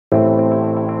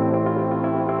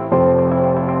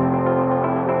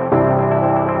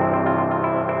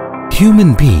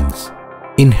Human beings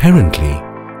inherently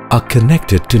are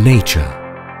connected to nature,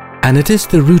 and it is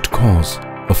the root cause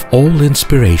of all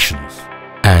inspirations,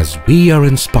 as we are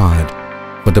inspired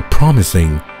for the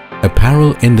promising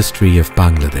apparel industry of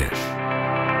Bangladesh.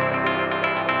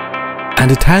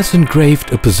 And it has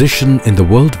engraved a position in the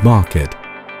world market,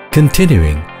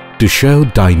 continuing to show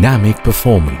dynamic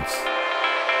performance.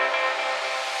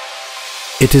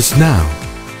 It is now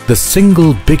the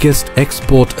single biggest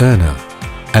export earner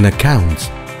and accounts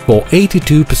for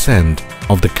 82%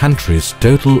 of the country's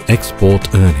total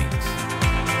export earnings.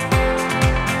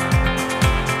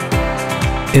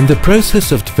 In the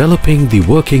process of developing the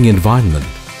working environment,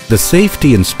 the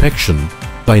safety inspection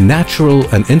by national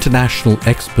and international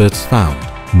experts found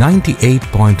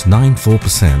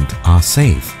 98.94% are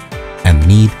safe and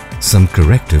need some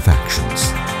corrective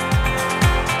actions.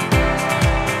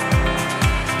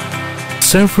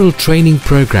 Several training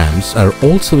programs are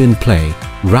also in play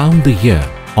round the year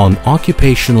on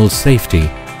occupational safety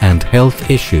and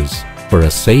health issues for a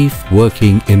safe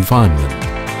working environment.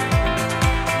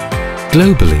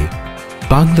 Globally,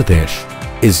 Bangladesh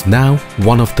is now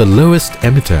one of the lowest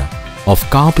emitter of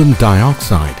carbon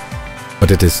dioxide,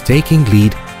 but it is taking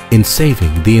lead in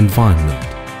saving the environment.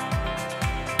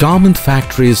 Garment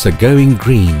factories are going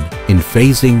green in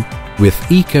phasing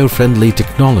with eco-friendly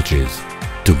technologies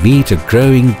to meet a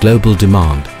growing global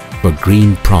demand for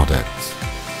green products.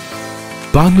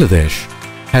 Bangladesh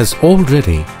has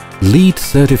already LEED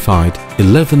certified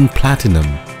 11 platinum,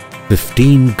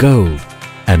 15 gold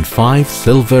and 5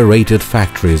 silver rated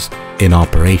factories in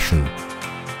operation.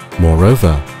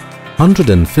 Moreover,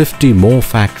 150 more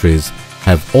factories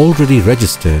have already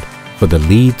registered for the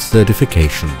LEED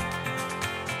certification.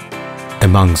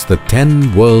 Amongst the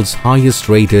 10 world's highest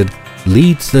rated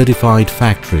LEED certified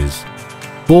factories,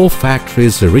 4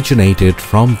 factories originated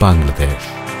from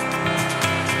Bangladesh.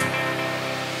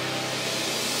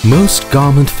 Most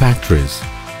garment factories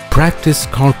practice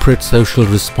corporate social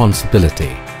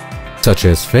responsibility, such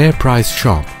as fair price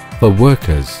shop for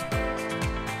workers,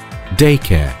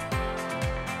 daycare,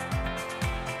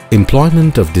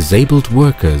 employment of disabled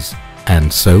workers,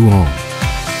 and so on.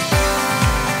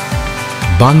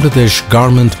 Bangladesh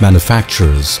Garment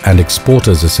Manufacturers and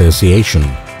Exporters Association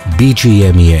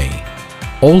 (BGMEA)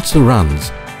 also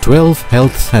runs 12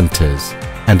 health centers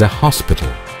and a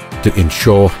hospital to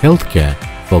ensure healthcare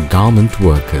for garment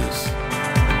workers.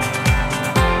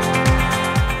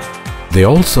 They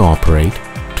also operate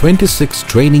 26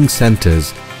 training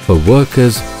centers for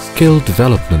workers' skill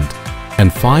development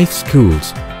and 5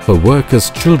 schools for workers'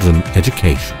 children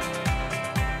education.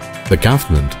 The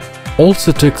government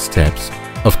also took steps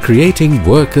of creating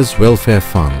Workers' Welfare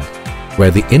Fund,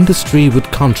 where the industry would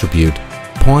contribute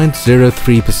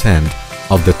 0.03%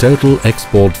 of the total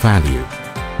export value,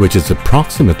 which is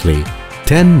approximately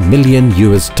 $10 million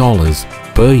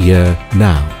per year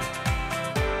now.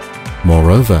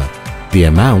 Moreover, the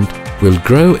amount will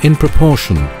grow in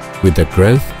proportion with the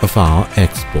growth of our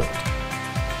export.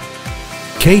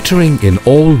 Catering in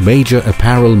all major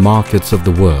apparel markets of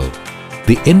the world,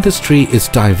 the industry is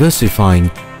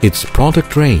diversifying its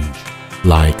product range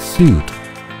like suit,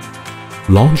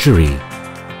 lingerie,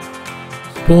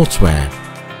 sportswear,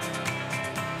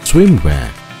 swimwear,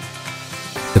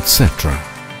 etc.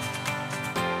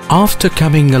 After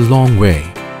coming a long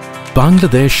way,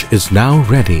 Bangladesh is now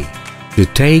ready to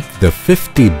take the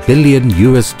 $50 billion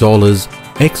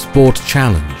export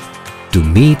challenge to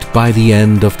meet by the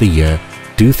end of the year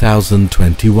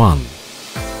 2021,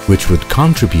 which would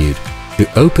contribute to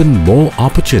open more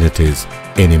opportunities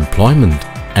in employment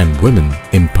and women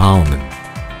empowerment.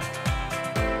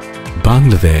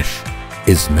 Bangladesh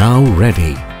is now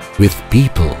ready with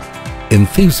people,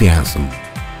 enthusiasm,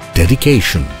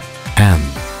 dedication and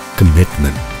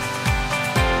commitment.